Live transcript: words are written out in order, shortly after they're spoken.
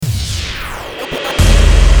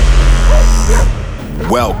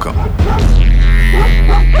Welcome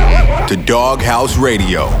to Doghouse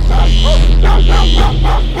Radio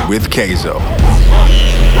with Kayzo. Welcome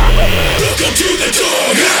to the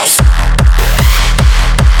Doghouse.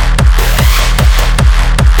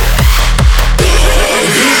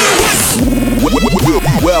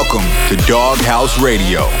 Welcome to Doghouse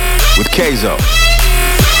Radio with Kayzo.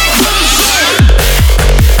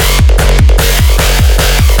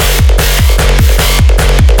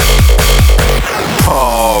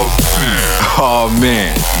 Oh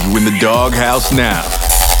man, you in the Doghouse now.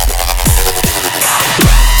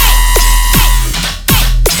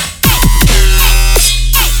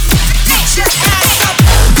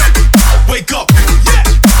 Wake up.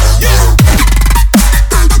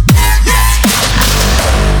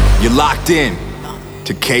 You're locked in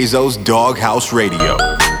to Kayzo's Doghouse Radio.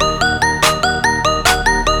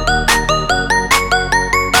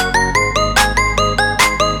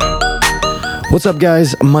 What's up,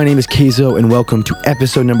 guys? My name is Kayzo, and welcome to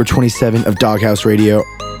episode number 27 of Doghouse Radio.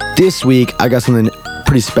 This week, I got something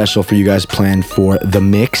pretty special for you guys planned for The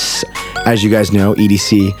Mix. As you guys know,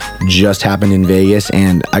 EDC just happened in Vegas,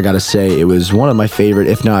 and I gotta say, it was one of my favorite,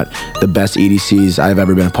 if not the best EDCs I've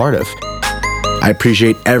ever been a part of. I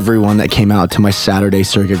appreciate everyone that came out to my Saturday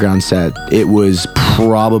Circuit Ground set. It was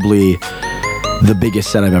probably the biggest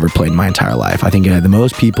set I've ever played in my entire life. I think it had the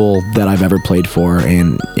most people that I've ever played for,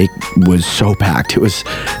 and it was so packed. It was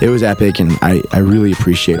epic, and I really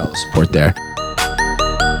appreciate all the support there.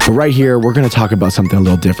 But right here, we're going to talk about something a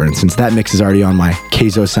little different. Since that mix is already on my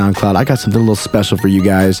Kayzo SoundCloud, I got something a little special for you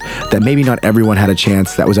guys that maybe not everyone had a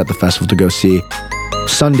chance that was at the festival to go see.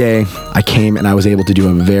 Sunday, I came and I was able to do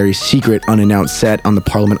a very secret, unannounced set on the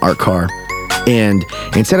Parliament Art Car. And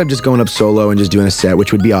instead of just going up solo and just doing a set,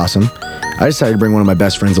 which would be awesome, I decided to bring one of my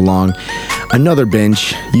best friends along, another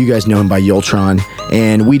bench. You guys know him by Yultron,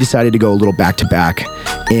 and we decided to go a little back-to-back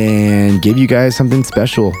and give you guys something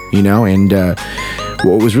special, you know. And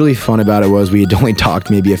what was really fun about it was we had only talked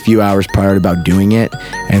maybe a few hours prior about doing it,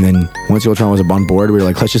 and then once Yultron was up on board, we were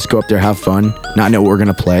like, let's just go up there, have fun, not know what we're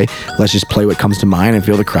gonna play, let's just play what comes to mind and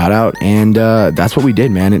feel the crowd out. And that's what we did,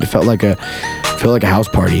 man. It felt like a house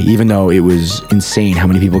party, even though it was insane how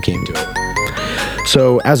many people came to it.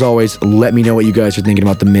 So, as always, let me know what you guys are thinking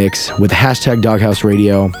about the mix with the hashtag Doghouse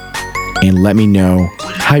Radio, and let me know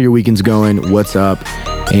how your weekend's going, what's up,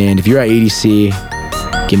 and if you're at EDC,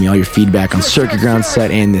 give me all your feedback on Circuit Ground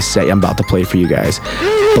set and this set I'm about to play for you guys.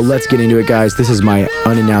 But let's get into it, guys. This is my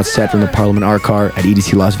unannounced set from the Parliament Art Car at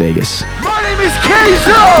EDC Las Vegas. My name is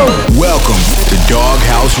Kayzo! Welcome to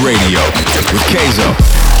Doghouse Radio with Kayzo.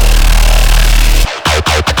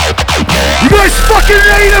 You guys fucking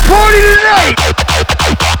ready to party tonight?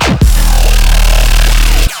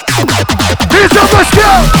 Hands up, let's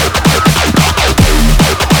go!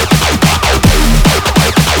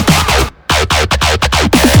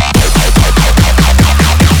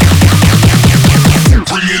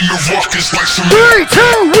 Bring in the rockets like some 3,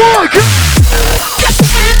 2, 1, go!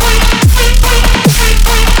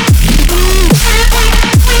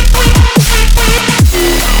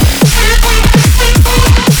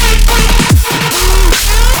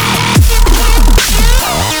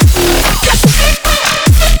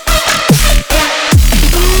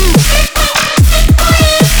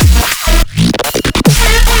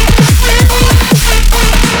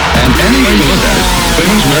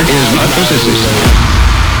 Is not possessive.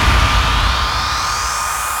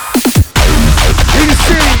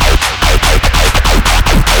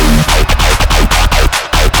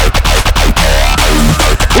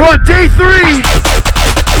 We're on day 3.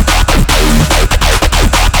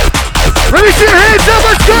 Let me see your hands up,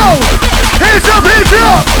 let's go! Hands up, hands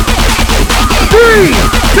up! 3,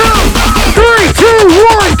 2,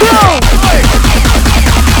 1, go!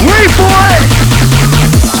 Wait for it!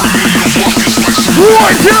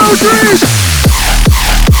 1, 2, 3!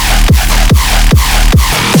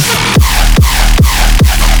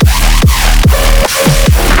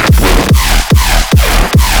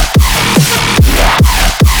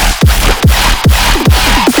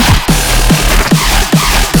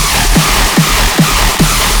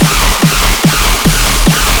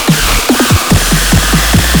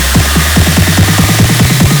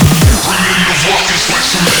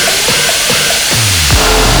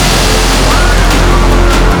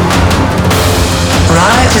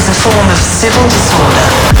 Is a form of civil disorder.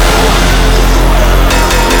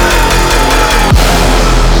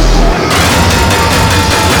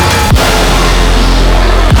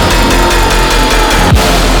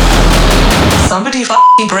 Somebody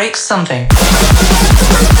f***ing breaks something.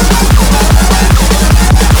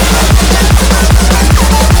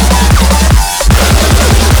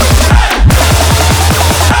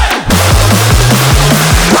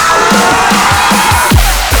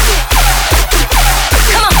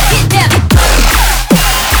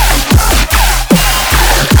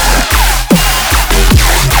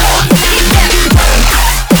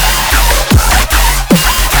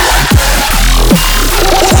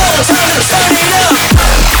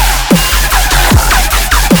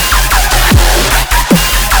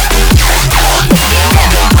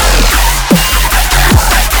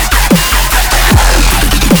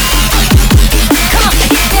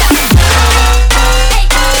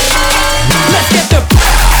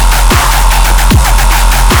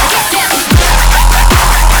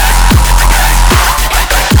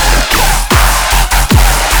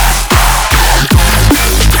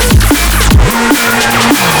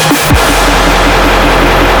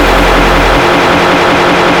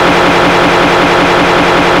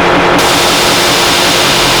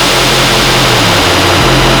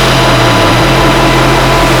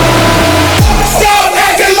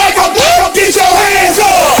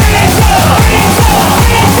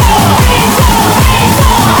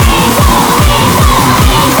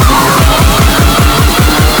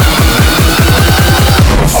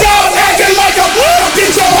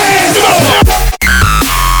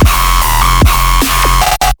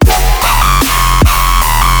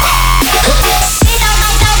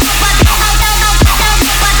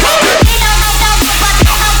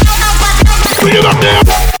 Bring it up now.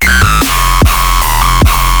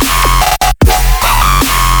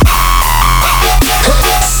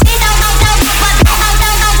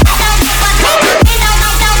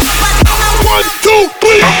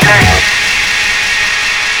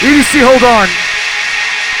 EDC, hold on.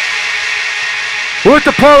 We're at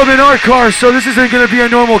the Parliament Art Car, so this isn't going to be a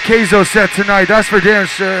normal Kayzo set tonight. That's for damn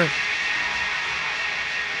sure.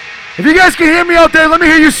 If you guys can hear me out there, let me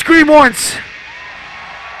hear you scream once.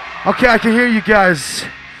 Okay, I can hear you guys.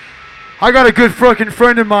 I got a good fucking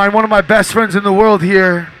friend of mine, one of my best friends in the world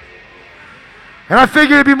here. And I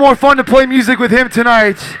figured it'd be more fun to play music with him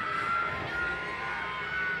tonight.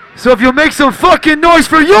 So if you'll make some fucking noise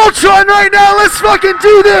for Yultron right now, let's fucking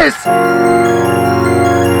do this!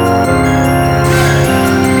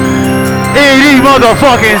 80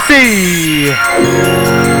 motherfucking C!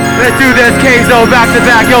 Let's do this Kayzo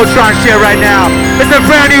back-to-back Yultron shit right now. It's a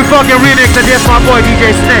brand new fucking remix of this, my boy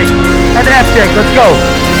DJ Snake and F-Deck. Let's go.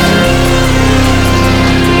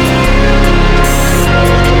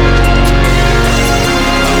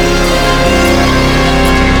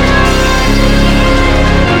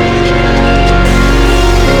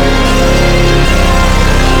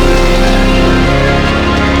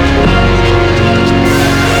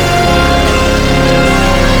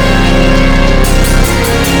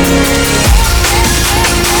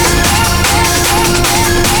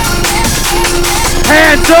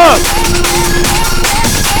 Hands up!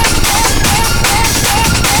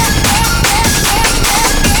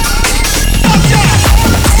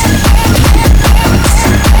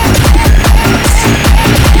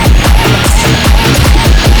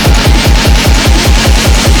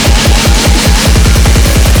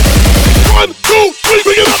 One, two, three,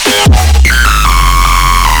 bring it up now.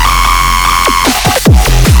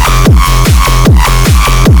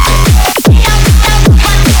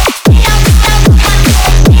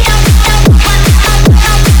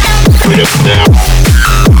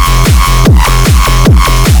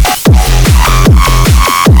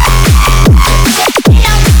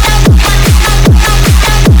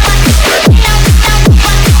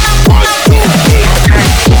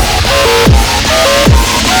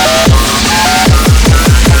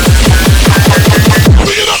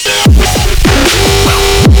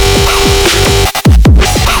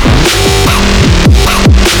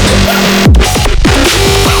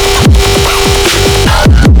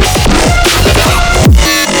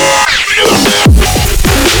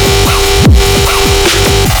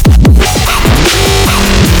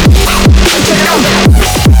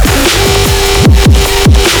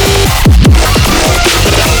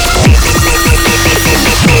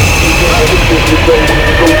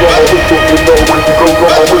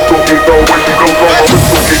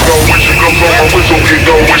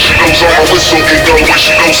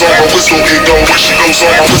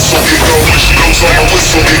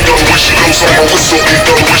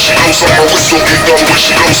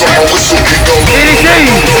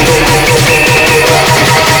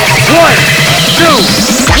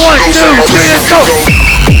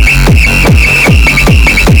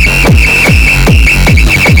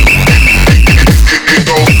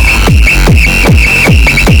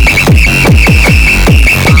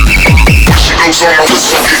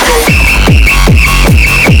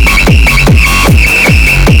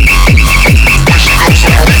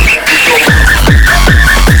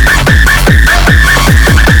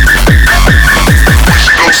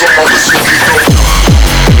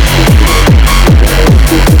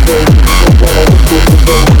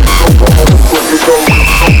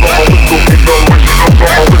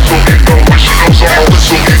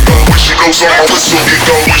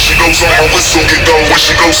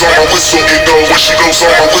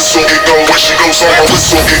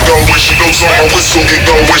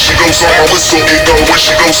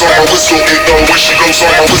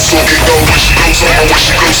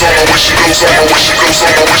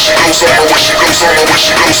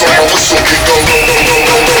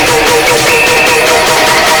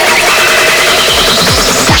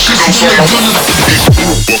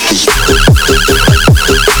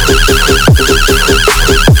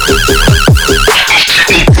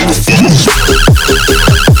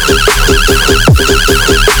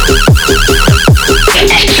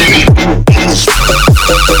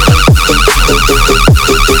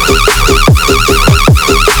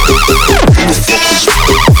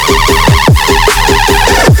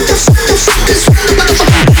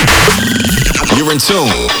 You're in tune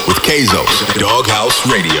with Kayzo's Doghouse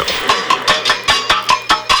Radio.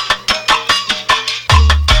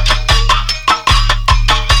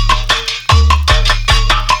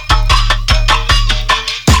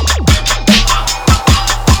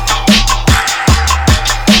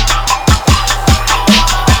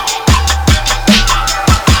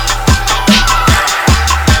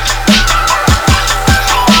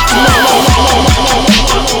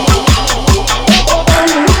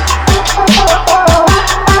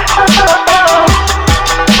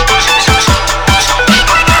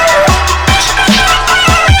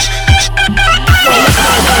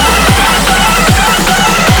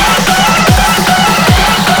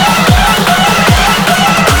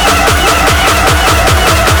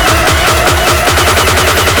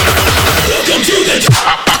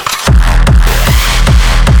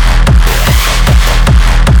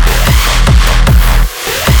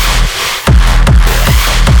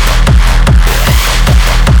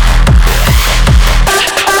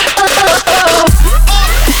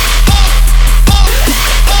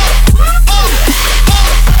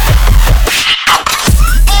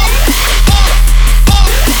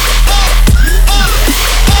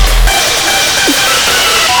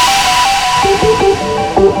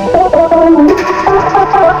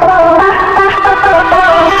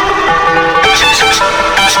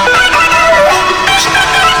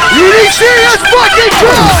 Let's fucking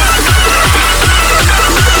go!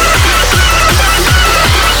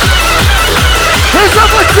 Here's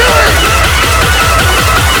up, let's do it!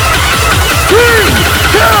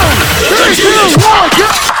 3, 2, 1,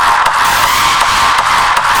 go!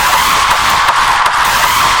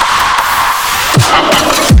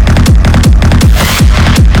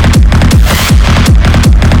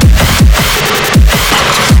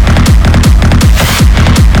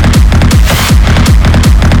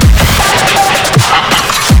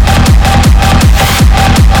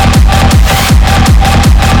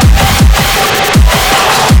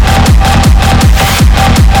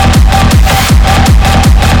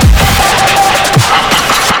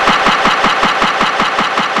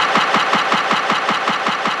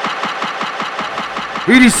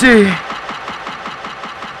 EDC.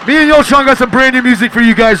 Me and Yoltron got some brand new music for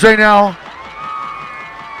you guys right now.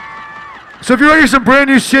 So if you're ready for some brand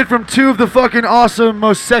new shit from two of the fucking awesome,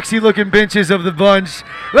 most sexy looking benches of the bunch,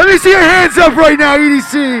 let me see your hands up right now,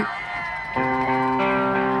 EDC.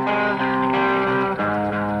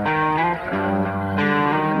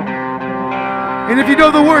 And if you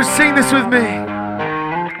know the words, sing this with me.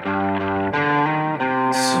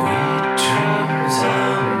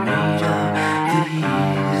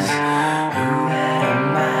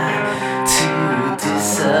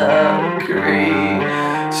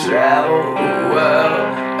 Travel the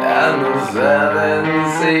world and the seven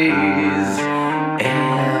seas.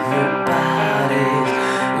 Everybody's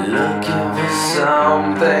looking for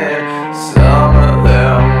something. Some of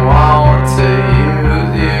them want to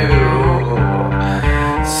use you.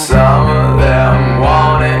 Some of them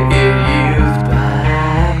want to get used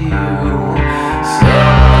by you.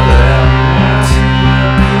 Some of them want to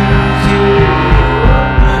abuse you.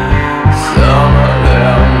 Some of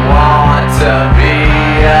them want to be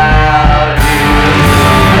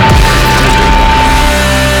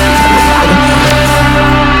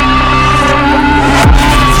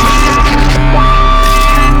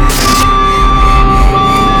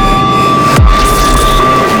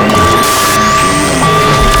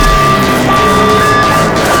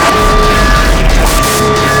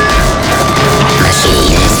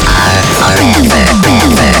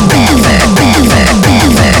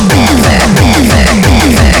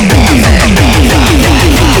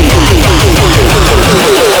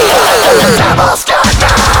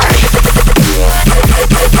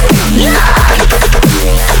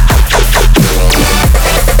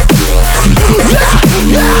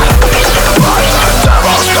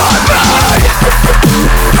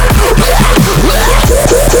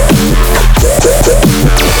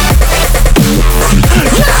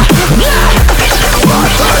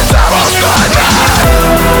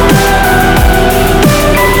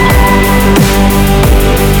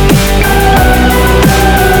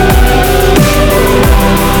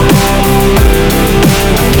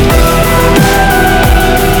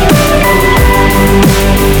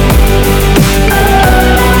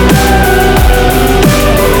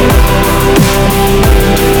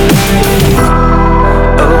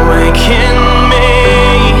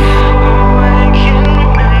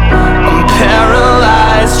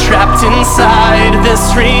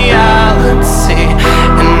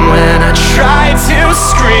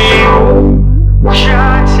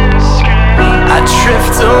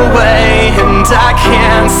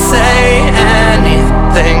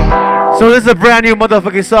So this is a brand new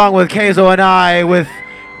motherfucking song with Keizo and I, with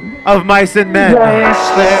Of Mice and Men.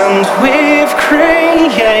 Wasteland we've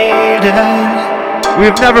created.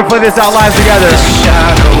 We've never played this out live together. The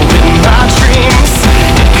shadow in my dreams,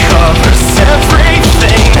 it covers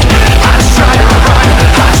everything. I try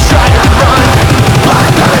to run, but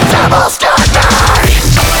the devil's got me.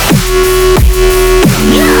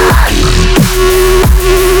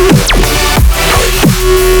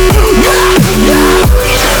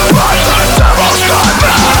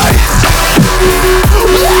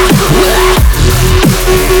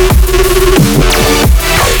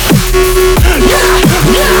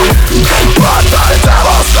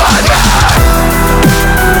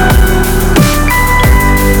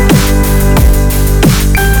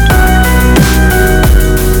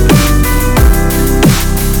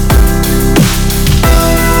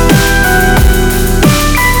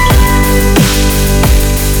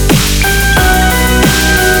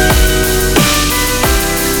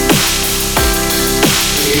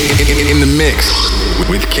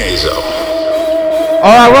 With Keizo.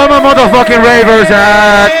 Alright, where are my motherfucking ravers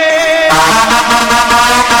at?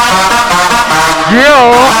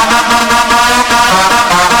 Yo!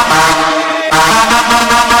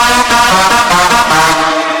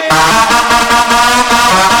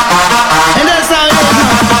 And that's how it is.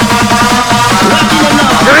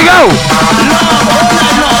 Here we go!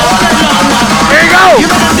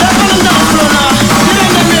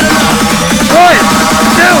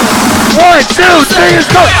 1, 2, 3, let's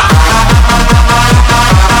go!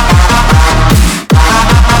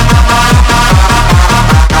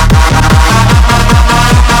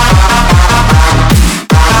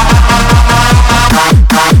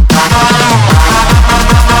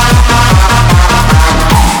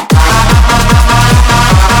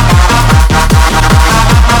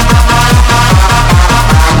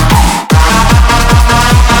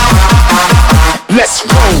 Let's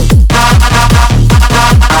roll.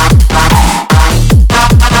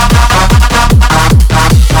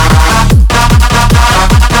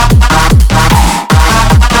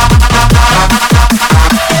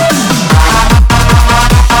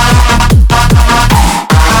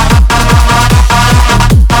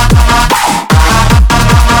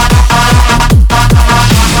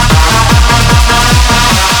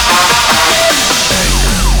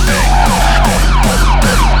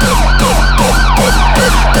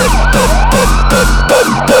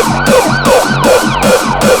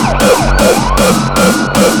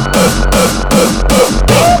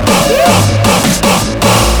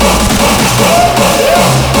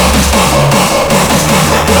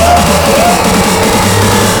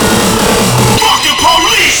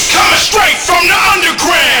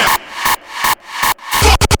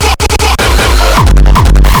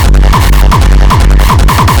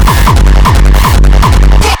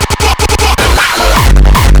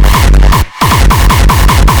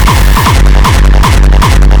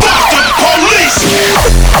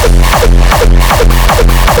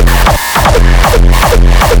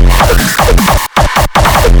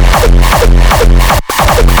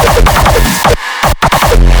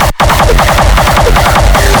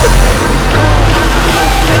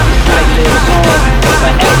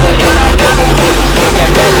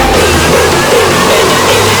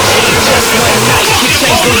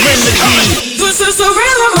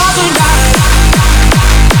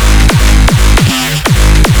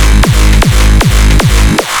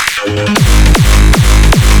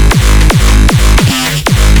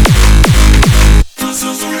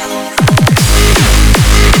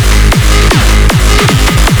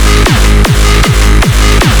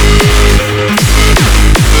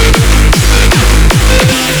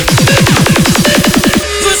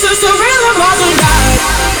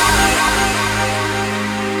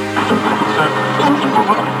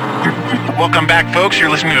 Welcome back, folks. You're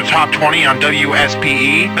listening to Top 20 on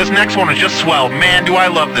WSPE. This next one is just swell. Man, do I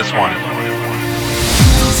love this one.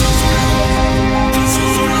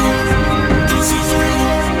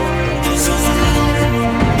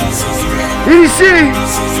 EDC!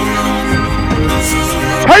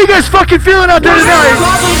 How you guys fucking feeling out there tonight?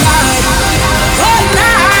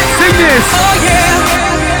 Sing this! Oh yeah,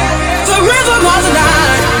 the rhythm of the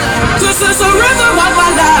night. This is the rhythm of my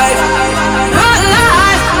life. My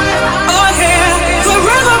life. Oh yeah, the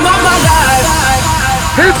rhythm of my life.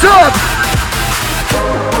 Hands up!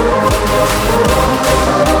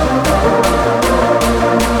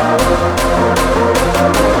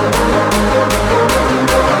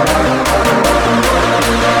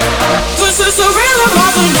 This is the rhythm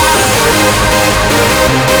of the night.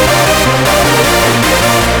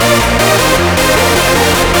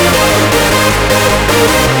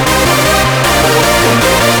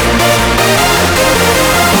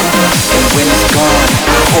 And when it's gone,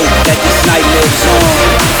 I hope that this night lives on.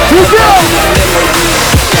 Let's go!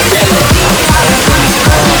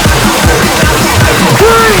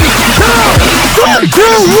 3, 2,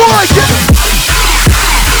 1,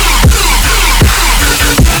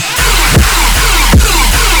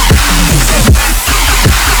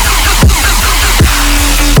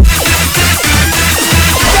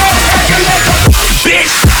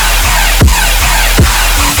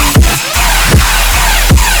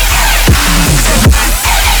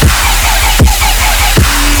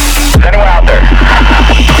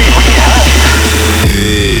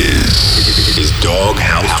 This is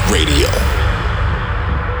Doghouse Radio.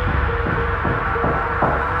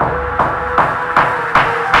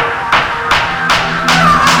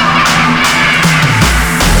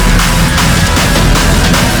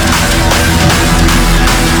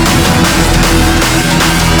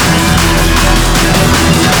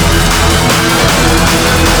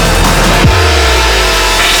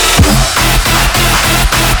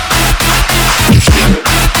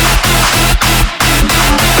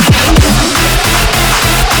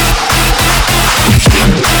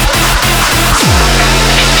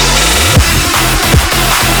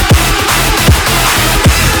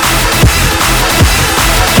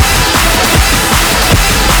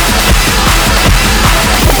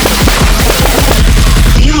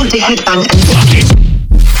 The headband and jacket.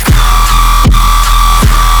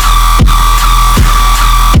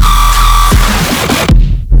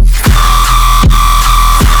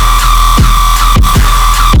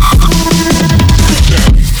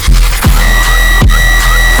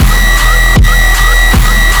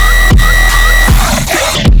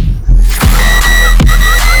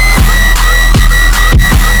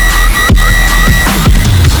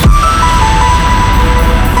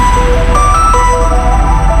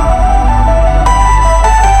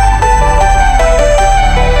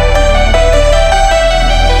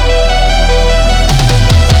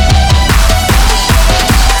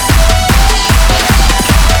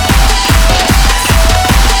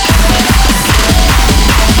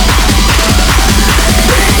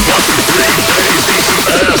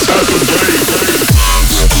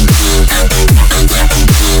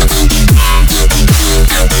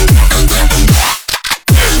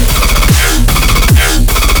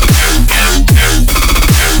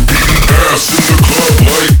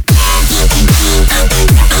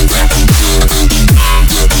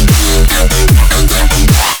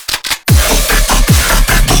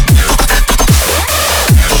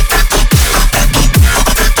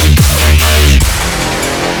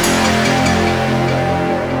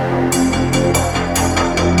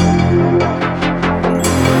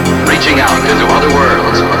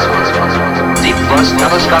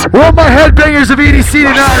 We're all my headbangers of EDC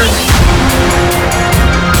tonight.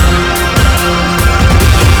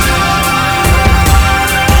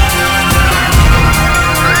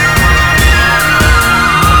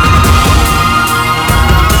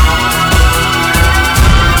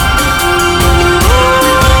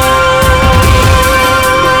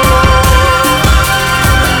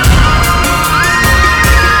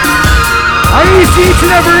 I need to see each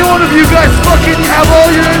and every one of you guys fucking have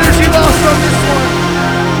all your energy lost on this one.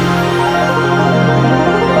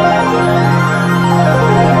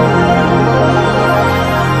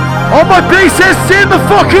 All my bass heads, stand the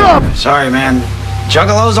fuck up! Sorry, man.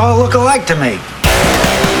 Juggalos all look alike to me.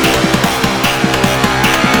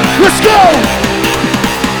 Let's go!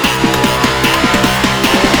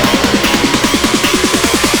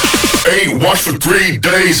 Ain't washed for 3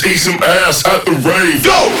 days, eat some ass at the rave.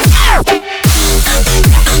 Go!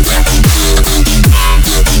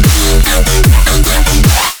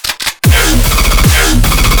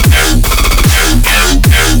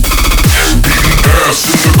 Ass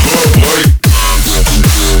in the club like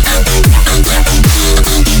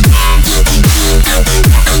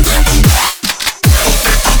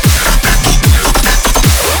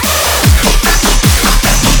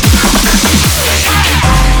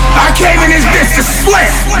I came in this bitch to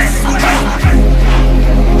split.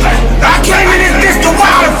 I came in this bitch to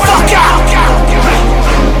wild the fuck out.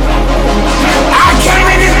 I came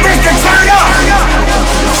in this bitch to turn up.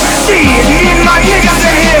 Shit, me and my niggas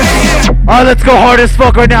in here. Alright, let's go hard as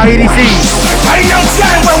fuck right now, EDC. Ain't no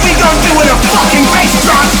telling what we gon' do with a fucking bass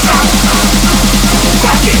drum.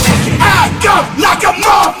 Fuck it, act up like a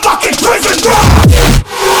motherfucking prison drum.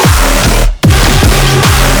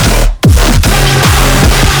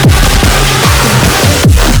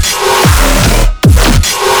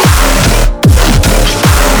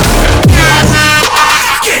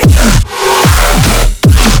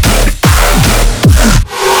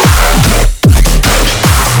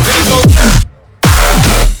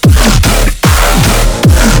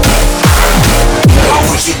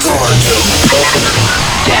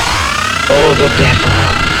 Oh, the devil.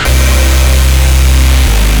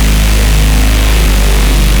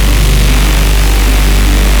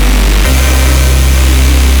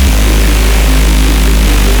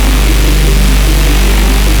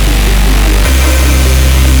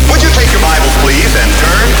 Would you take your Bibles, please, and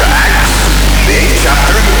turn to Acts, the 8th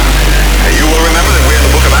chapter? You will remember that we're in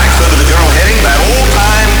the book of Acts under the general heading, That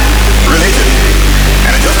Old-Time Religion.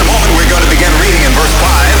 And in just a moment, we're going to begin reading in verse 5.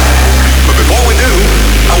 But before we do,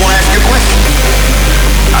 I want to ask you a question.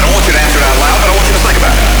 I don't want you to answer it out loud, but I want you to think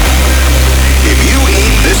about it. If you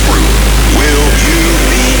eat this fruit, will you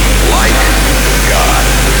be like God?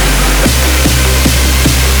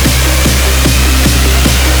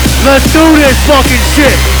 Let's do this fucking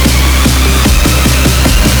shit.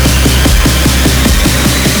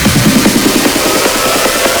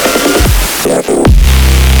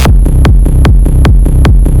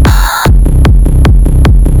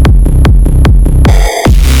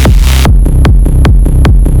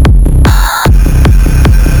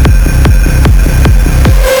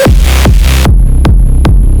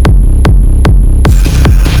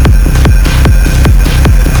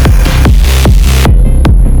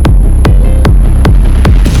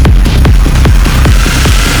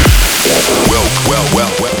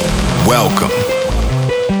 Welcome.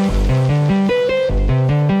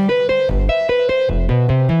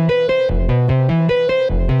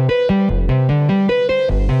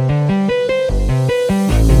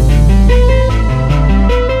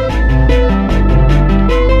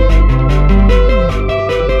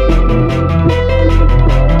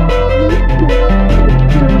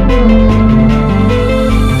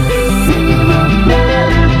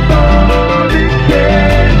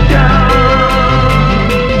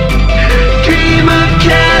 Dream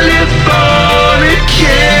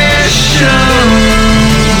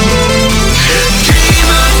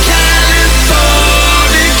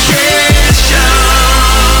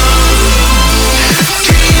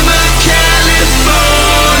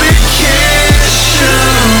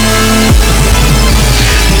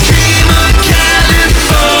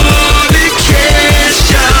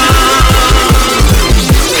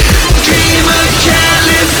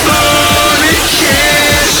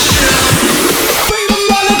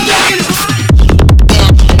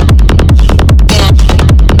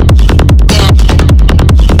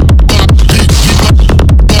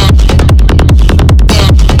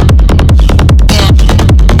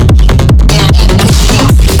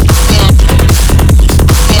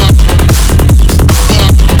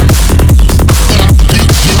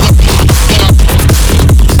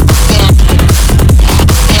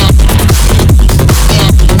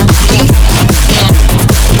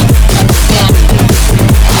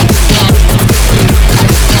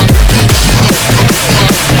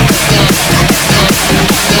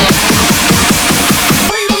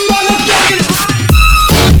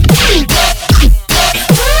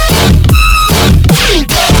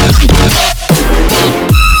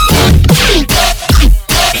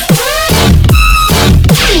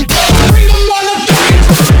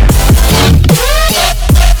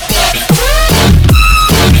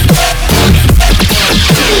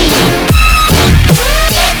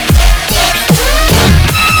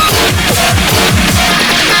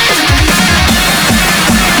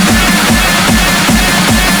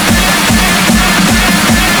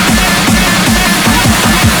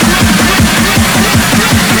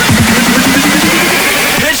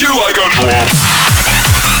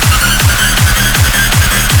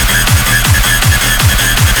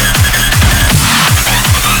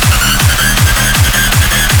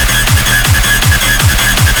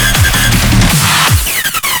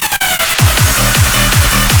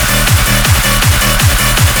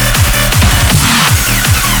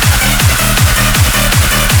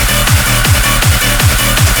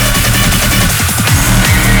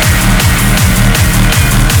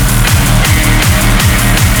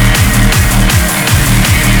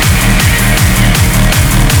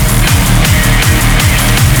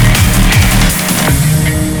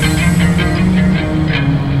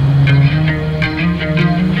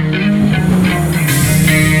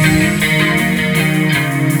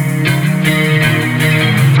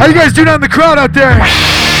How you guys doing out in the crowd out there?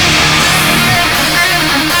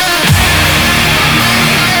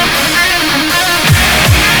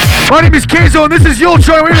 My name is Keizo and this is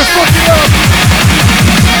Yultron. We're gonna fuck it up.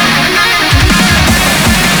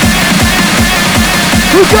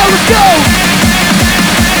 Let's go, let's go!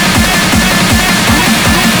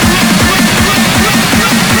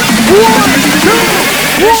 1,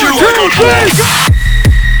 2, 3, go!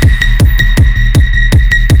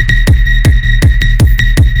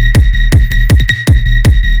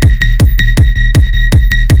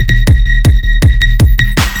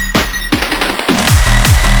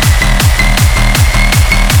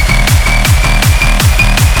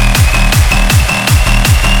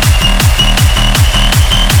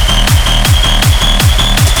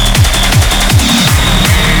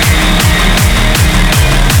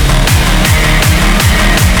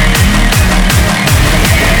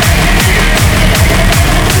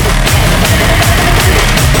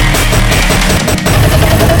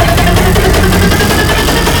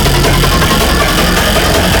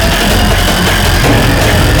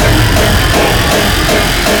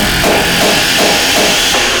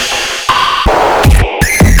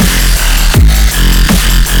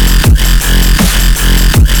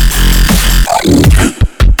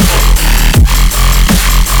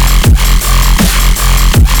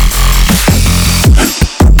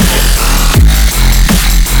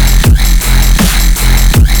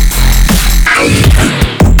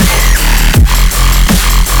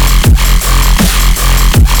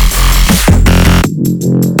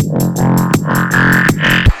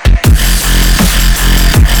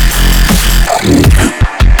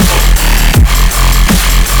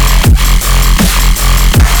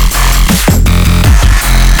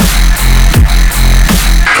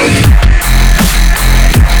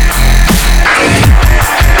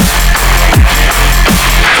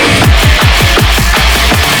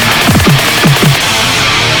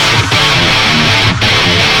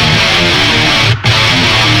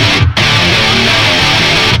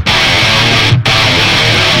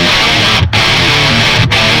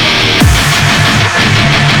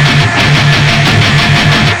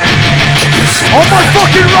 All my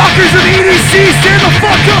fucking rockers of EDC, stand the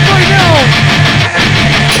fuck up right now!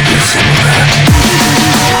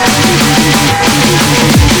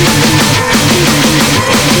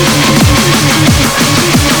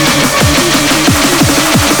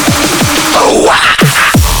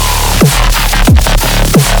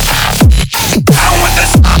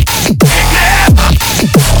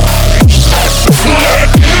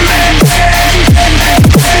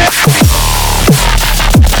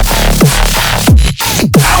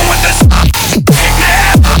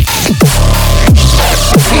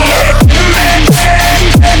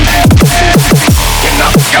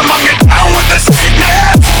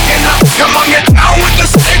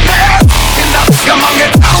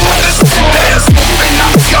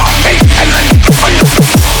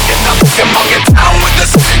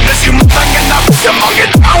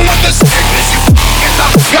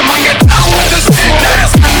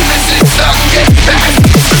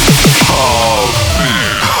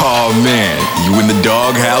 Oh man, you in the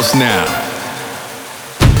doghouse now.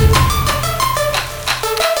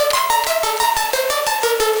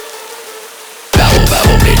 Babble,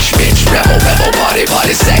 babble, bitch, bitch, rebel, rebel, party,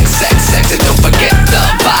 party, sex, sex, sex, and don't forget the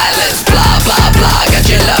violence, blah, blah, blah. Got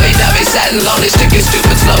your lovey-dovey, sad and lonely, sticky,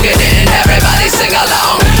 stupid slogan in, everybody sing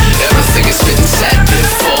along. Everything has been said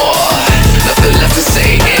before, nothing left to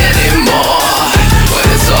say anymore. When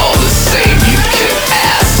it's all the same, you can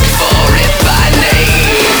ask for it by name.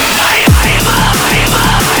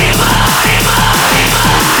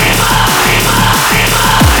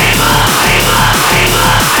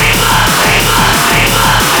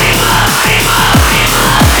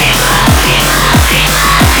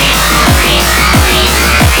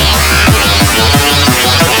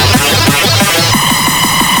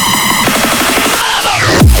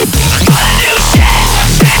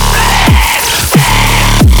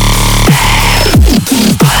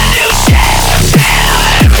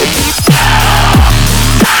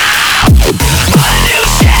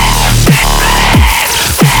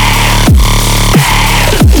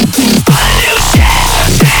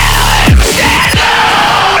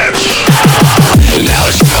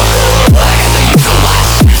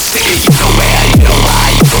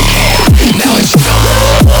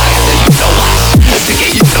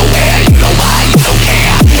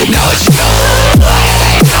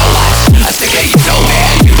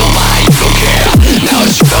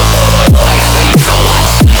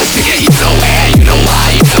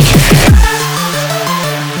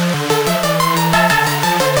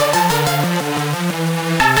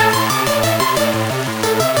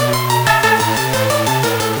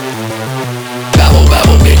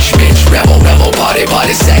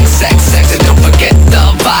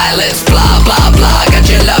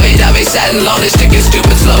 settle on this sticky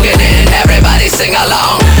stupid slogan and everybody sing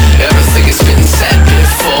along. Everything has been said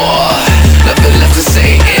before, nothing left to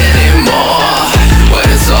say anymore. When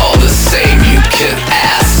it's all the same, you can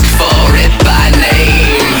ask for it by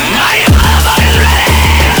name. Are you motherfuckers ready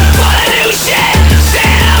for the new shit?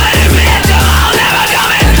 Stand up and admit to all never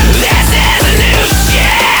coming. This is the new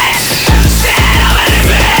shit. Stand up and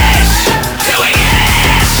admit. Do we get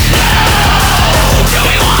it? No. Do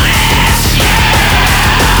we want it? Yeah.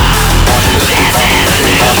 This is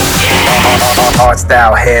the new shit. Hard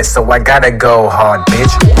style head, so I gotta go hard,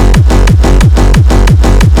 bitch.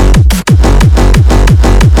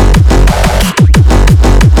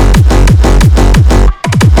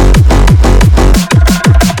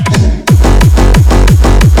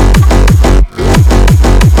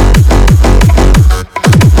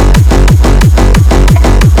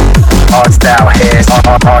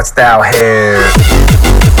 Hard style hair.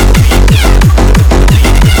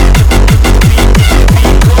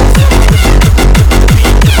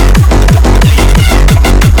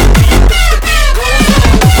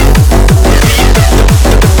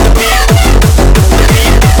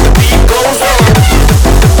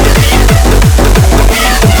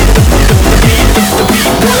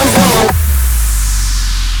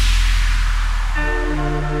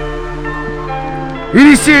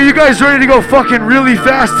 EDC, are you guys ready to go fucking really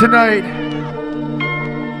fast tonight?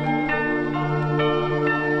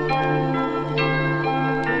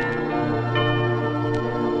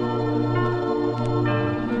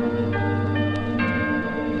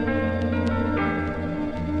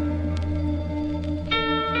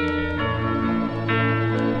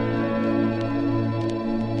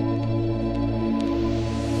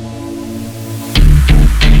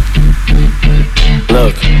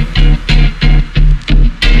 Look,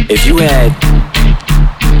 if you had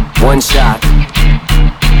one shot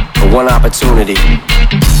or one opportunity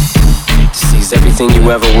to seize everything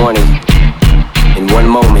you ever wanted in one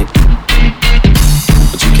moment,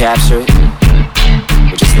 would you capture it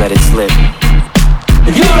or just let it slip?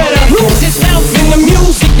 You better lose yourself in the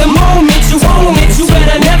music the moment you own it. You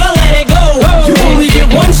better never let it go. You only get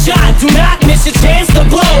one shot, do not miss your chance to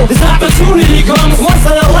blow. This opportunity comes once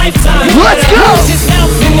in a lifetime. Let's go! Lose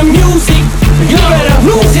yourself in the music. You better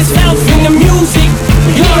lose yourself in the music.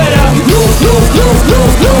 You better lose.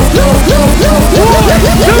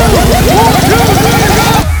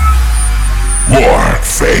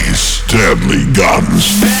 Warface, deadly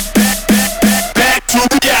guns. Back to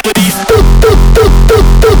reality.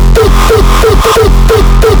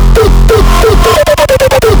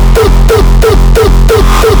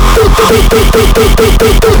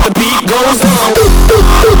 The beat goes on.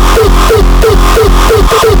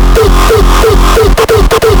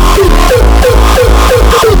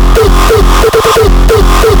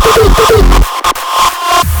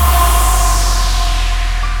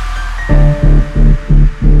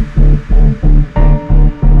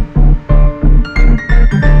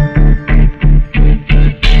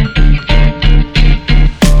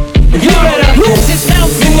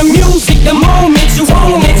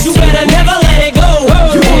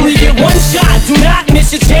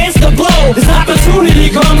 This opportunity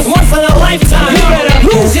comes once in a lifetime. You better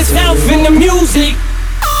lose yourself in the music.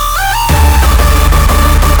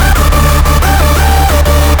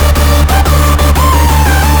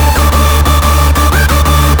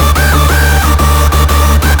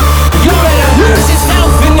 You better lose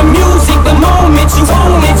yourself in the music the moment you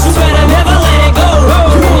own it. You better never let it go.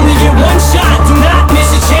 You only get one shot, do not miss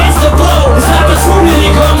your chance to blow. This opportunity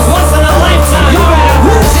comes once in a lifetime. You better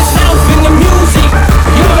lose yourself in the music.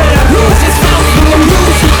 You better lose yourself in the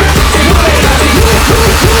music. You better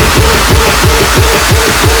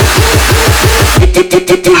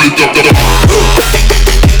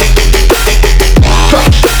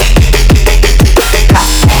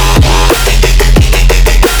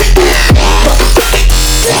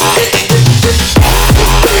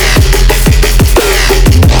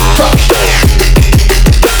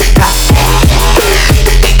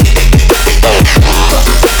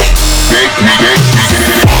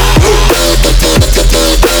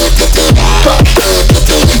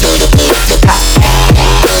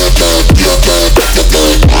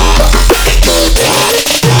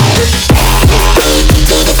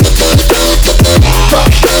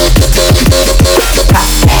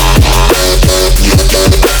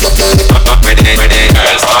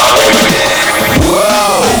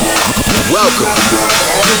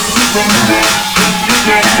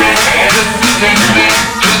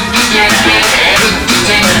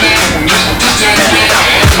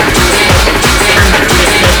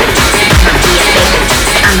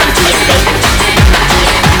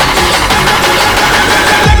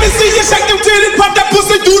Let me see you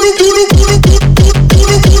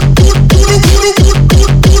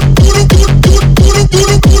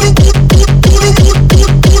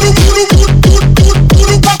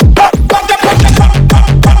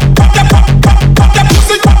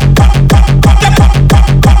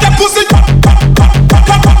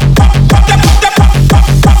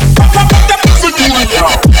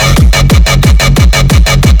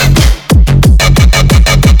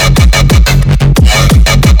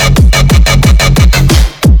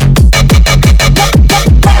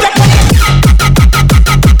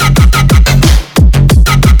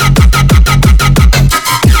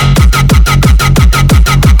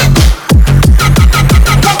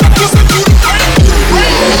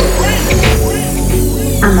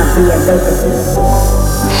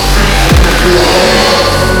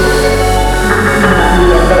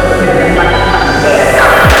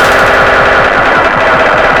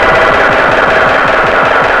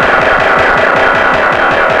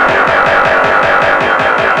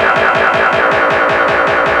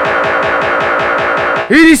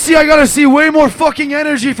EDC, I gotta see way more fucking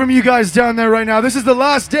energy from you guys down there right now. This is the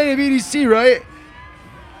last day of EDC, right?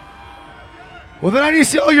 Well, then I need to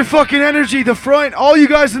see all your fucking energy. The front, all you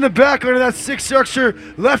guys in the back under that sick structure,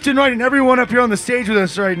 left and right, and everyone up here on the stage with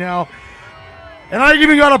us right now. And I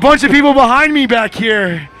even got a bunch of people behind me back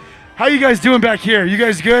here. How you guys doing back here? You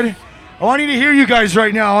guys good? Oh, I need to hear you guys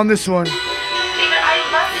right now on this one.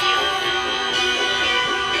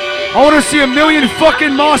 I want to see a million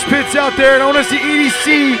fucking mosh pits out there, and I want to see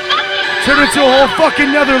EDC turn into a whole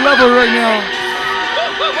fucking nether level right now.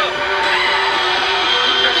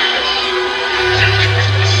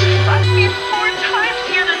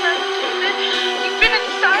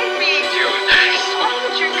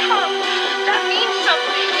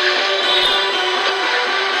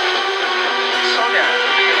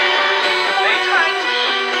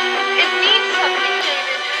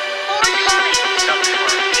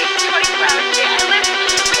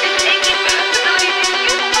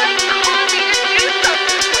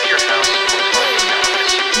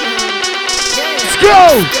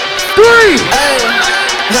 Go! 3,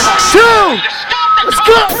 2, let's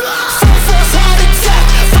go!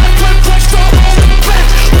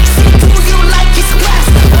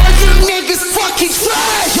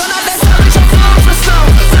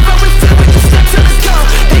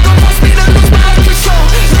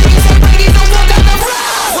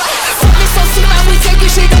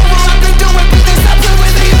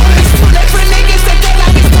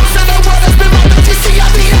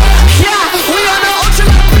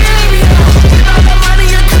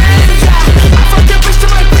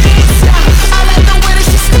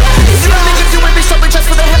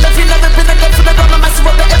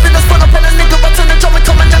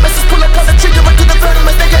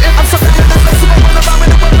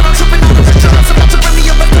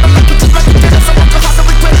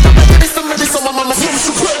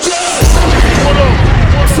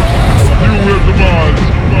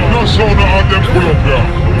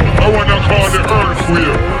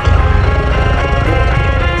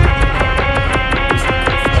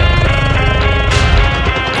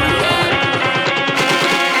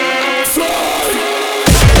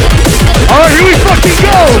 Alright, here we fucking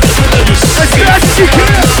go! As fast as you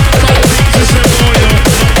can!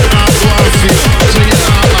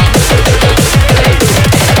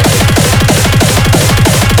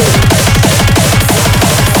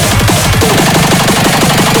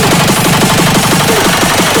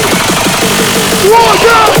 Whoa,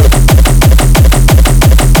 go!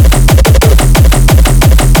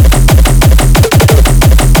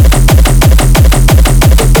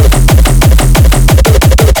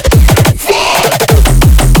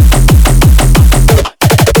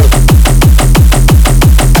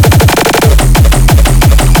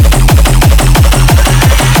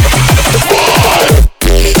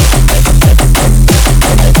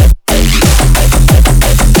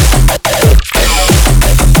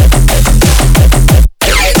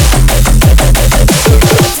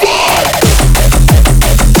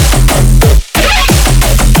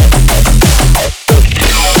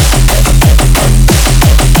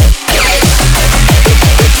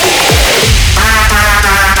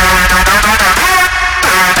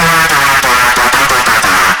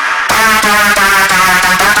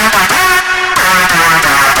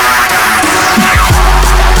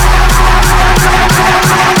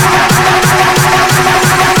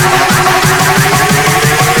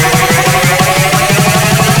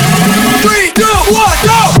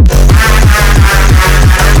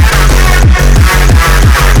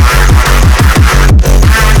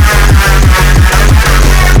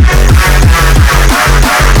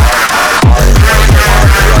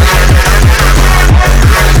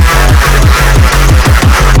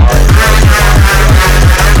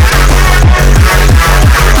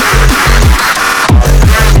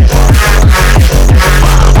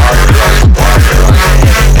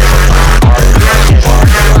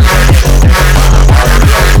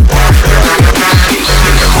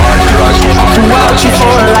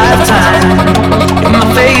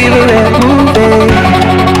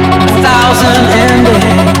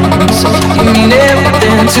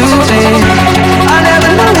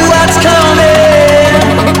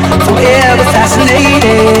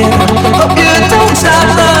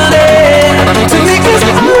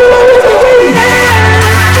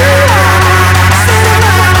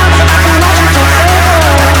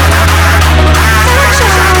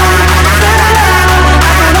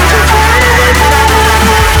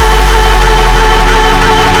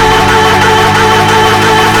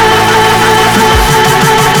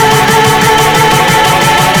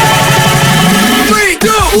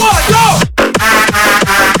 1, go!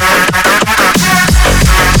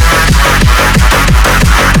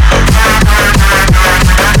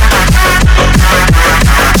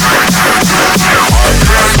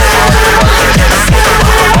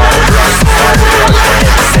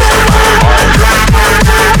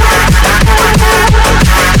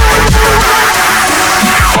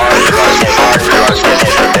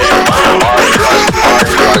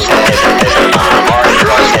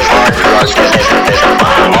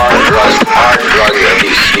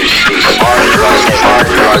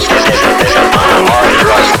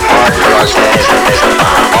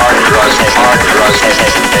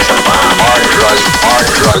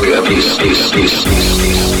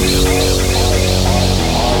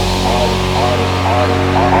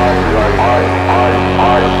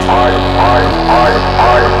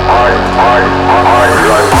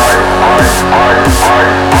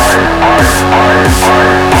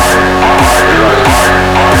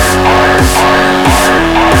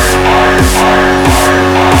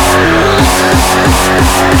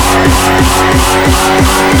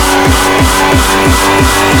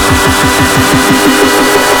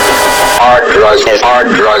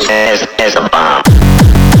 Hard drugs is a bomb.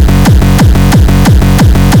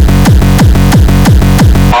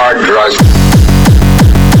 Hard drugs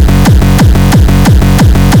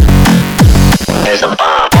is a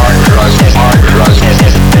bomb. Hard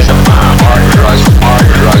drugs is a bomb. Hard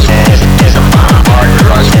drugs is a bomb. Hard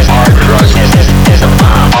drugs is a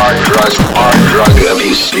bomb. Hard drug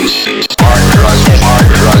abuse. Hard drugs is a bomb. Hard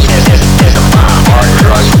drugs is a bomb.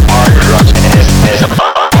 Hard drugs is a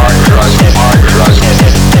bomb.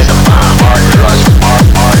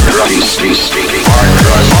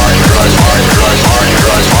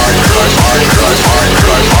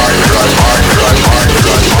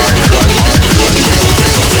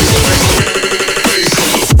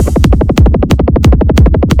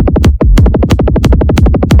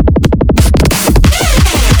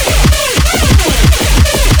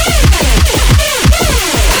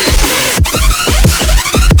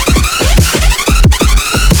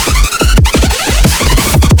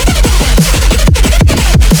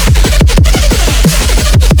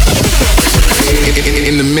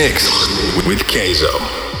 In the mix with Kayzo.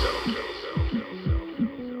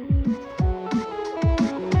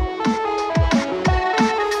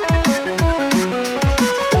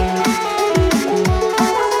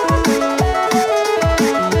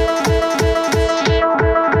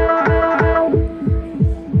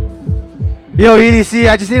 Yo, EDC,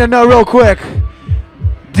 I just need to know real quick.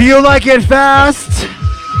 Do you like it fast?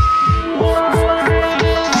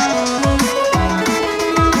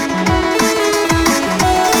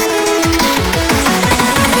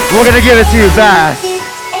 We're gonna give it to you fast.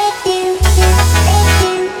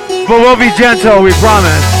 But we'll be gentle, we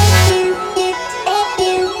promise.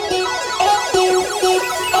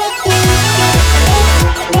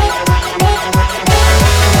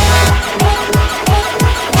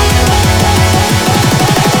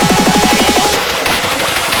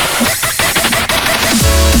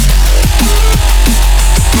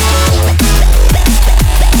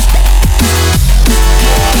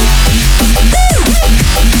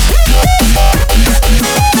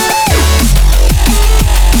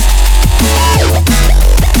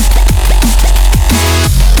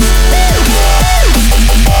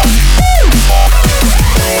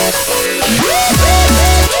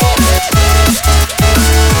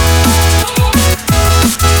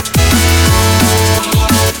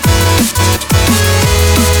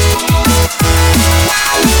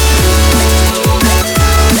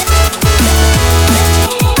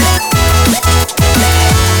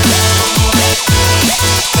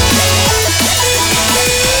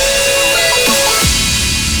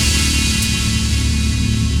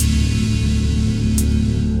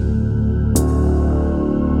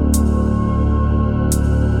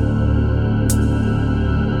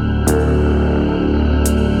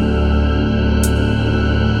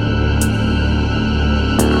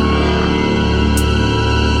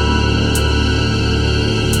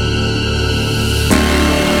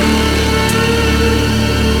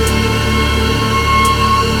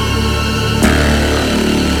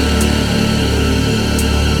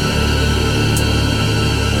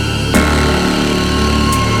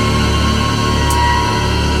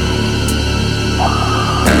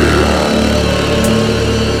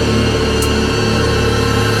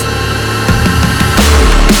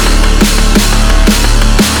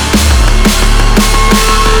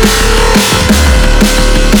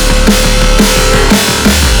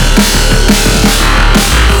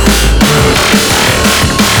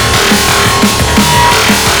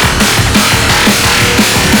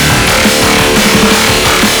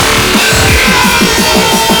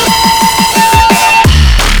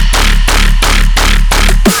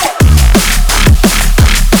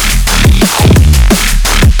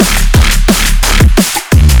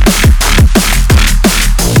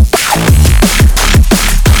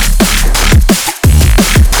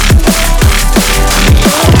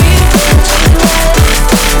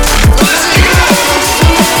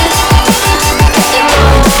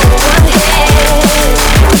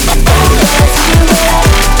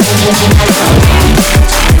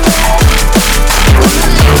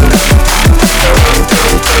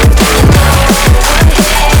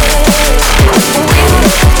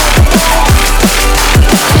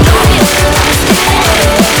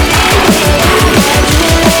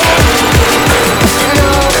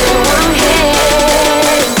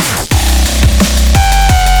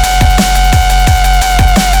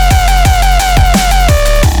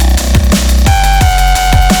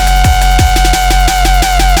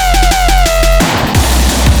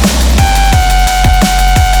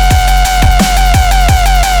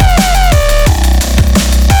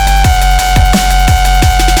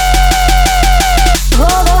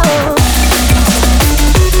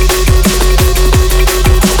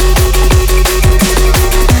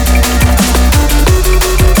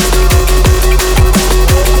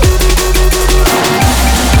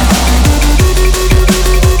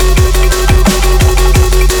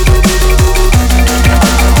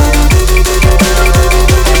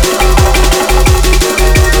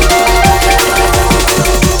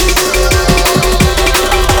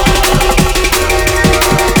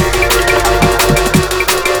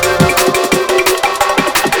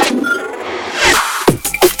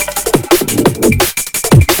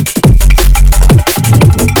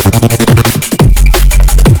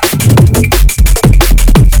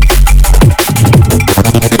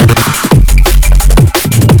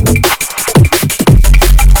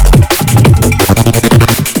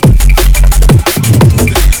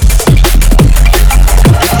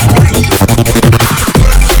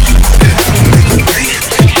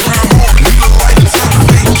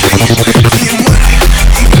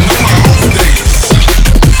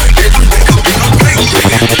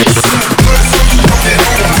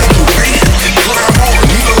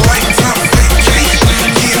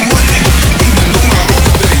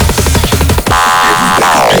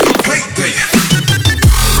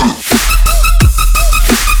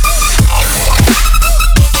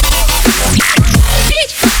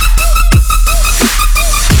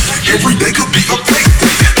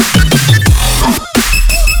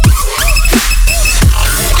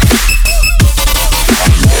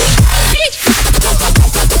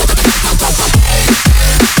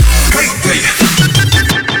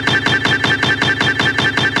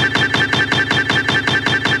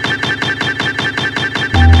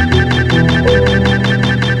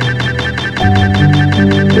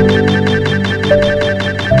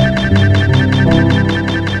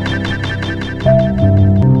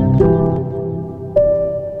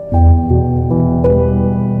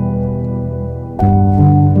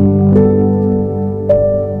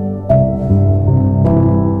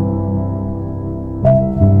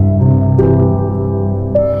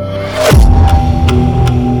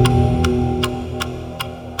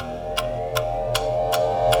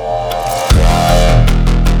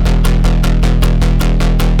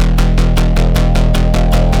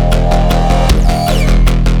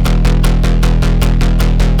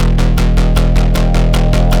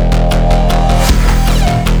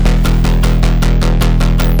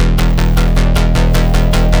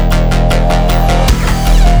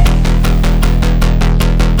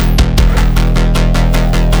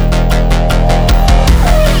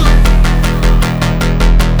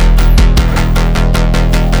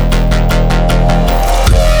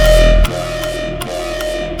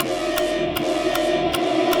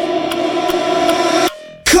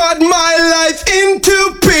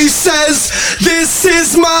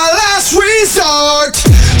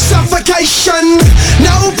 circulation,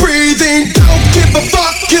 no breathing. Don't give a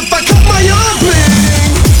fuck if I cut my arm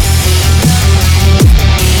bleeding.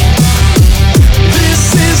 This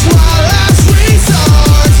is my last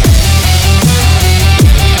resort.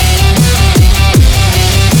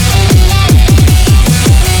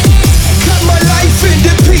 Cut my life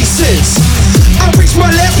into pieces. I reach my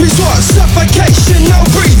last resort. Suffocation, no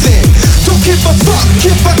breathing. Don't give a fuck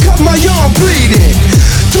if I cut my arm bleeding.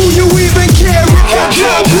 Do you even care if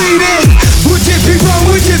I'm bleeding? Would it be wrong,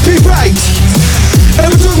 would it be right? If I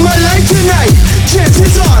took my life tonight,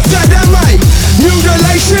 chances are that I might.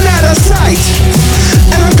 Mutilation out of sight,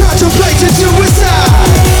 and I'm contemplating suicide.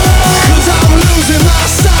 Cause I'm losing my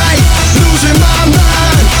sight, losing my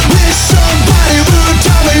mind. Wish somebody would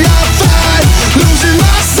tell me I'm fine. Losing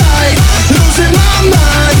my sight, losing my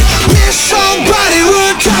mind. Wish somebody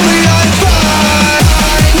would tell me I'm fine.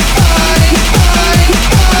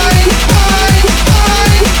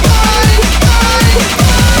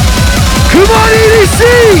 Come on, EDC!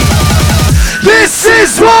 This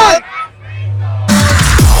is what?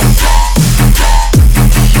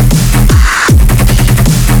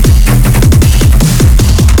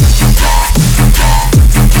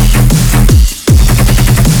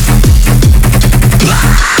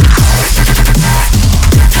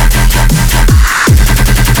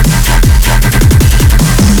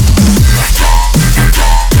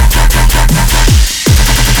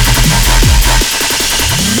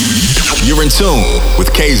 You're in tune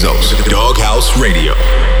with Kayzo's Doghouse Radio.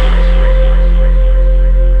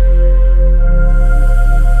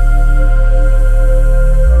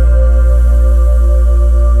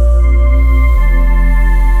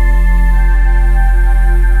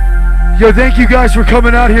 Yo, thank you guys for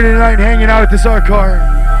coming out here tonight and hanging out at this art car.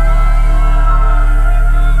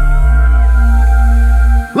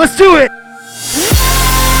 Let's do it!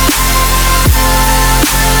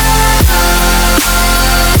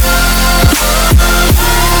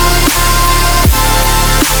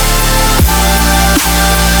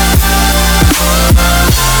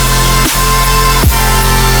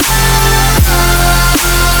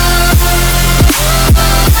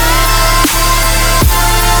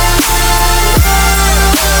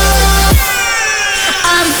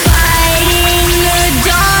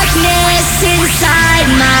 Inside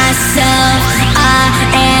myself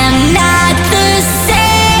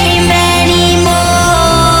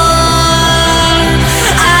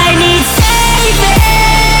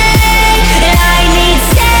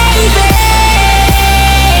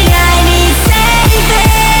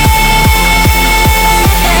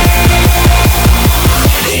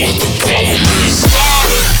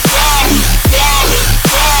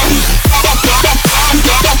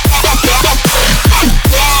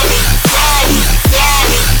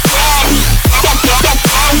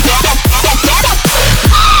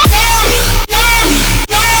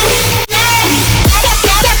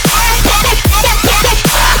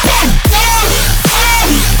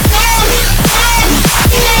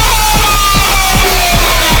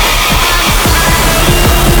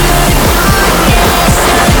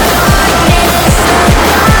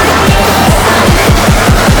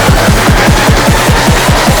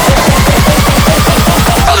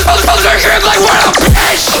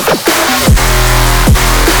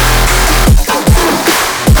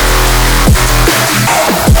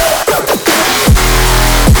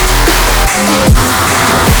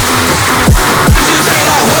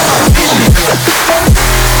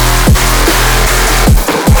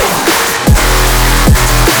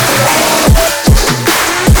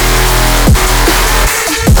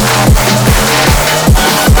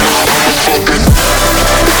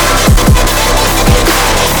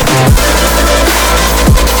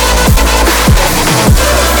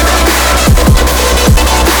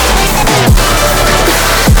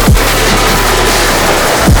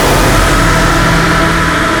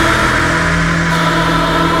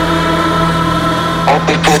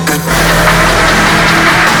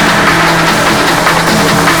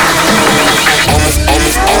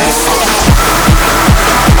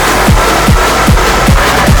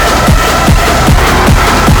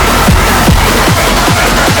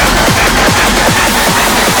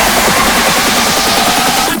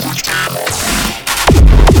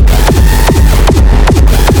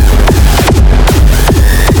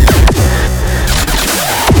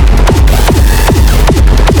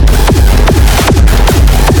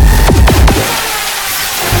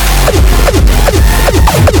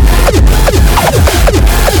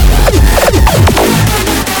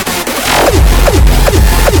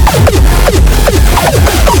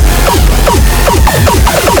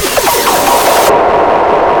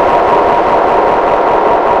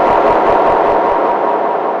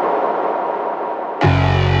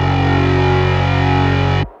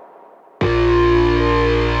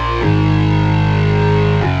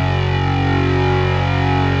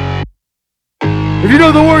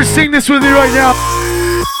know the words, sing this with me right now.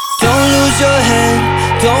 Don't lose your head,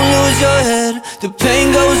 don't lose your head. The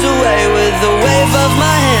pain goes away with the wave of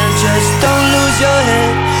my hand. Just don't lose your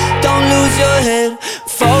head, don't lose your head.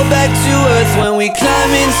 Fall back to earth when we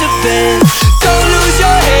climb into bed. Don't lose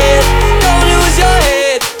your head, don't lose your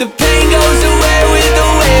head. The pain goes away with the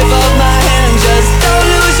wave of my hand. Just don't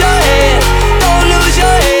lose your head, don't lose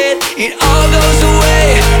your head. It all goes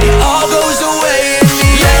away, it all goes away in the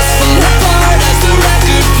end. Let's fall apart as the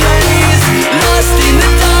record plays. Lost in the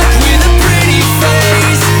dark with a pretty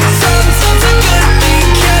face. Sometimes a good thing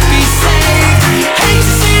can't be saved. Hate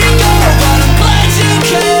to see you go, but I'm glad you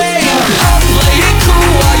came. I'll play it cool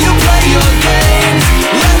while you play your games.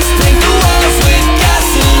 Let's paint the walls with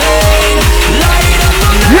gasoline. Light up the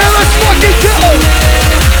night. Yeah, let's fucking go!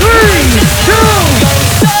 3, 2.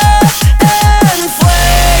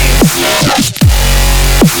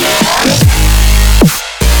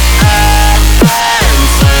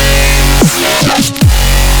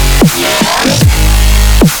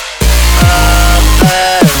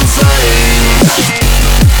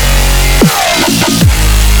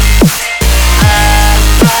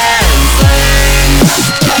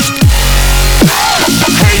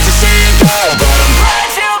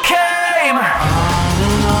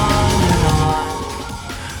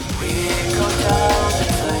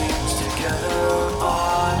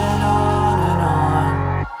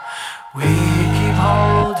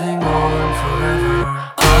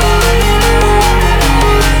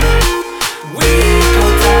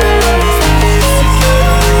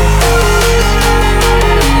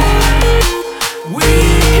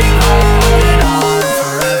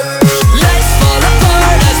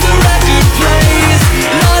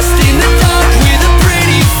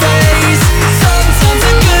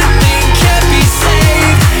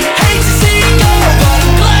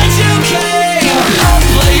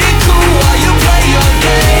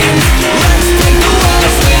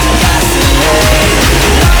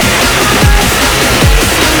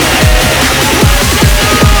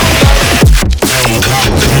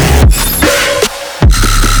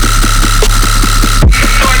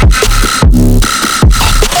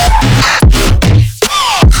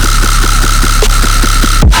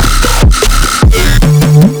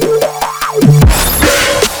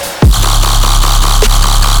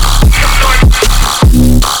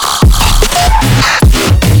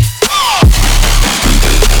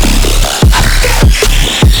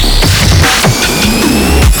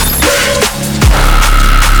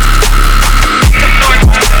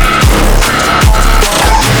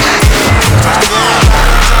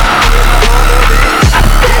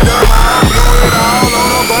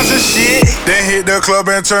 Club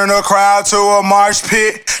and turn the crowd to a marsh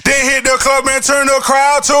pit. Then hit the club and turn the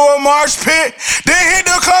crowd to a marsh pit. Then hit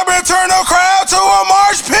the club and turn the crowd to a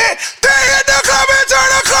marsh pit. Then hit the club and turn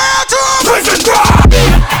the crowd to a prison drop.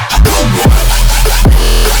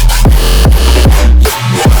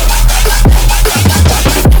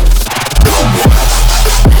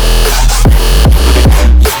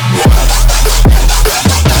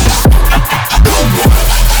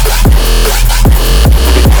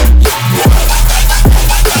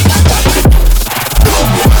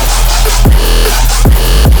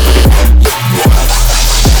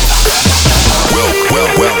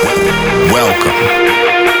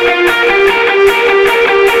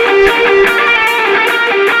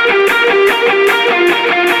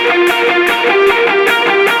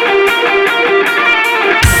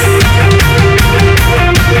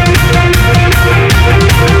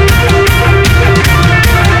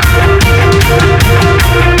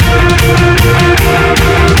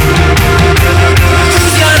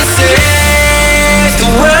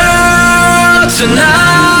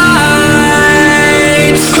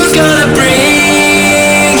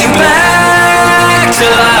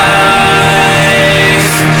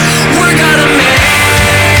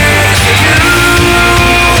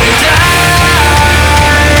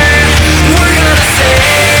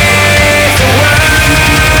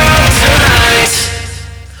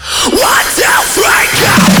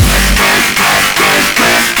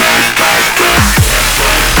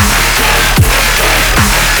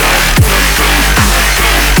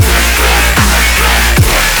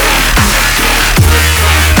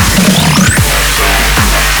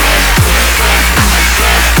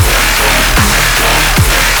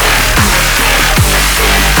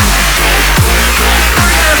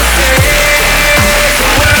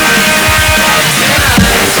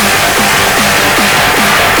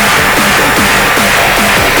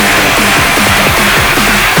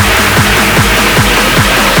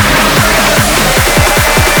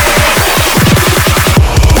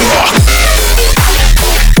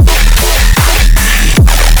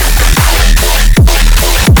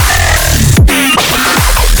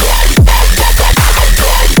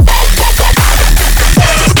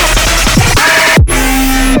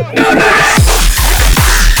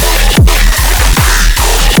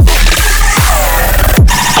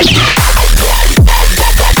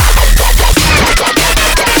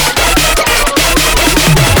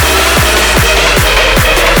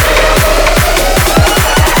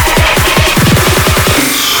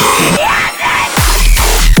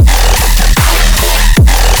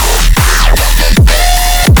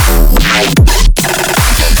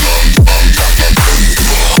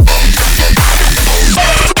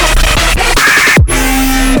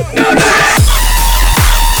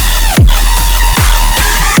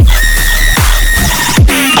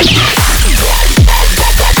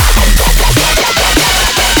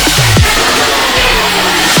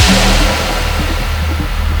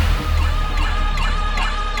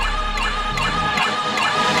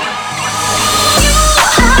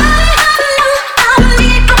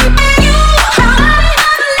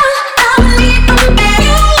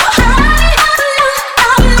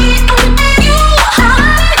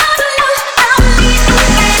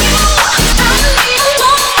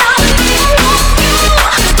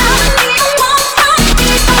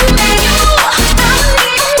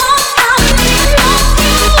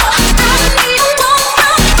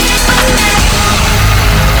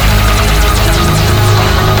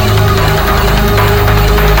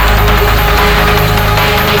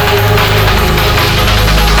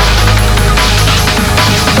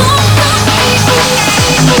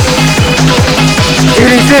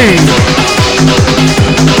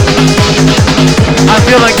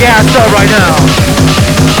 right now.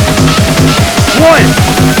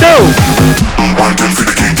 1, 2.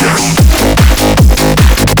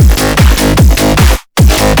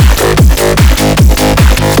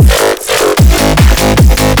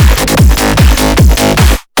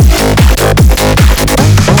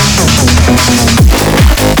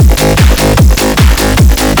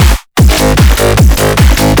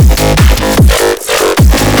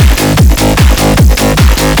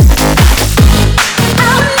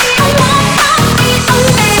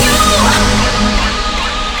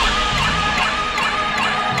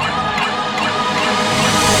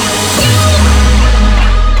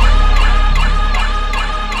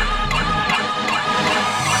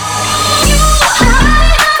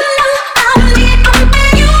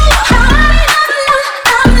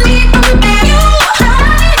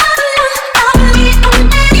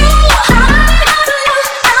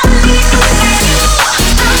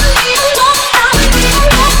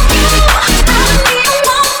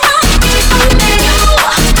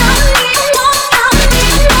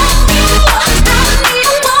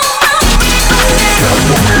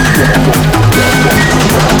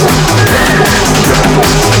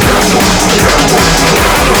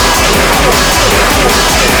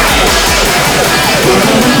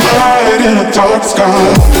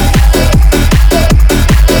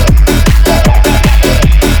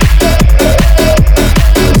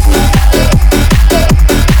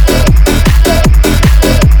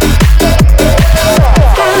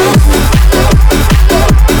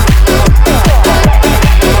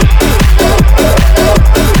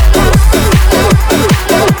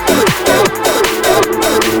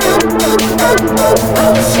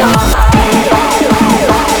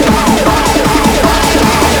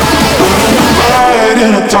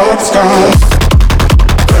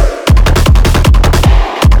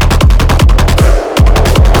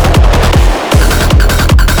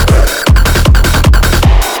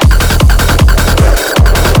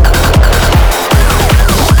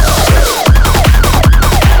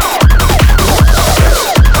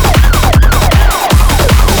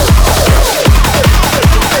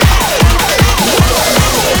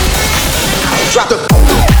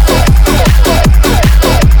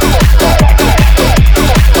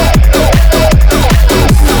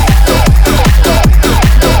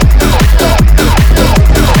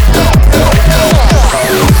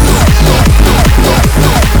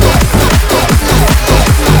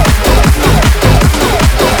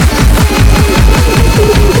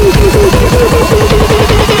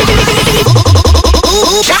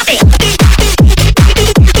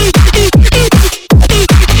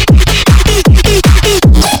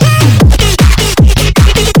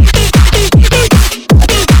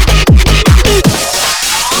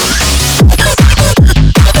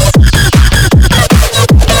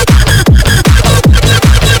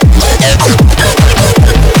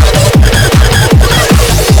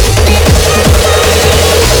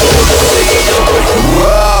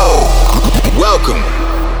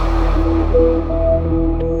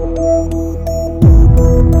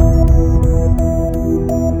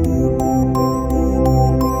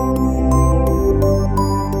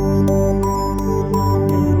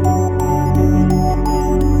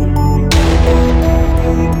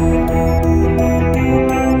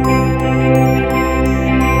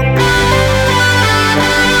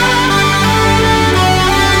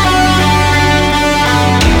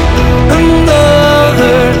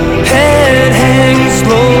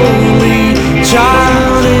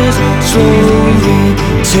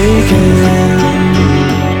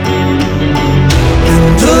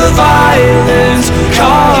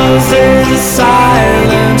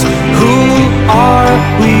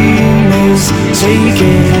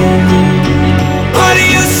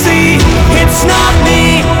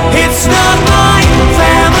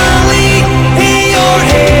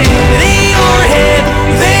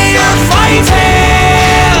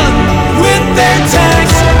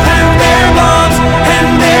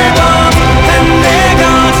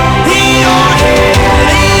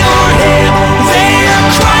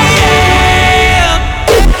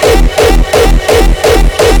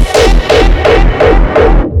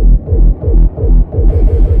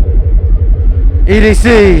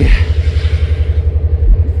 EDC.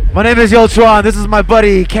 My name is Yotron. This is my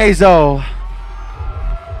buddy Keizo.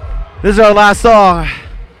 This is our last song.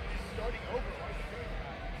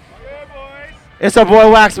 It's our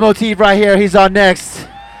boy Wax Motif right here. He's on next.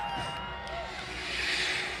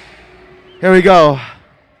 Here we go.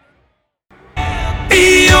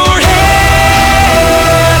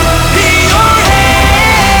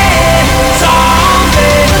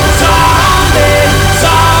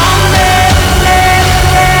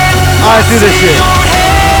 Let's do this shit.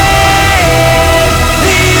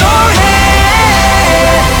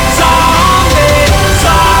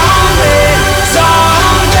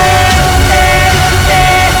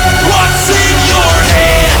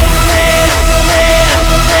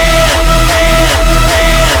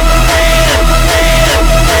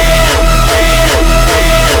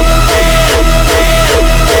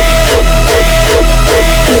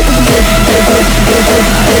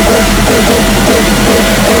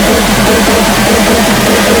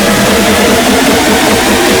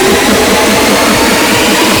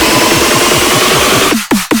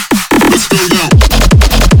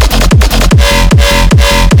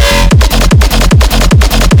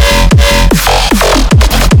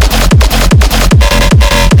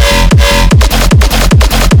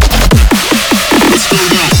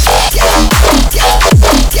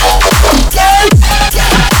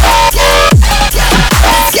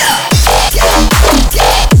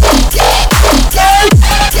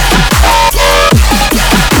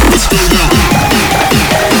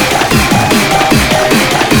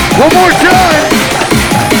 One more time.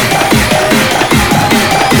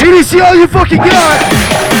 EDC, all you fucking got.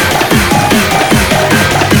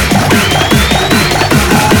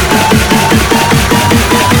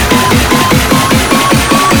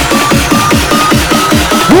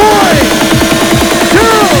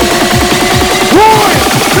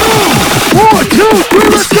 One, two, three,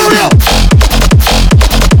 let's go now!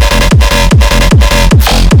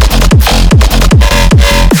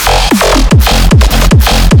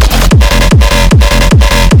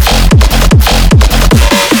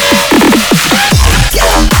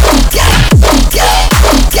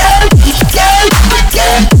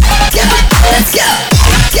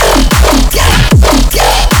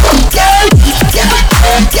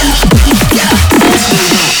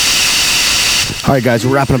 All right, guys,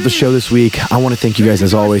 we're wrapping up the show this week. I want to thank you guys,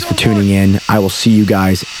 as always, for tuning in. I will see you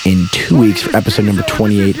guys in 2 weeks for episode number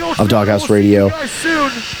 28 of Doghouse Radio.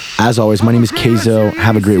 As always, my name is Keizo.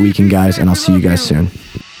 Have a great weekend, guys, and I'll see you guys soon.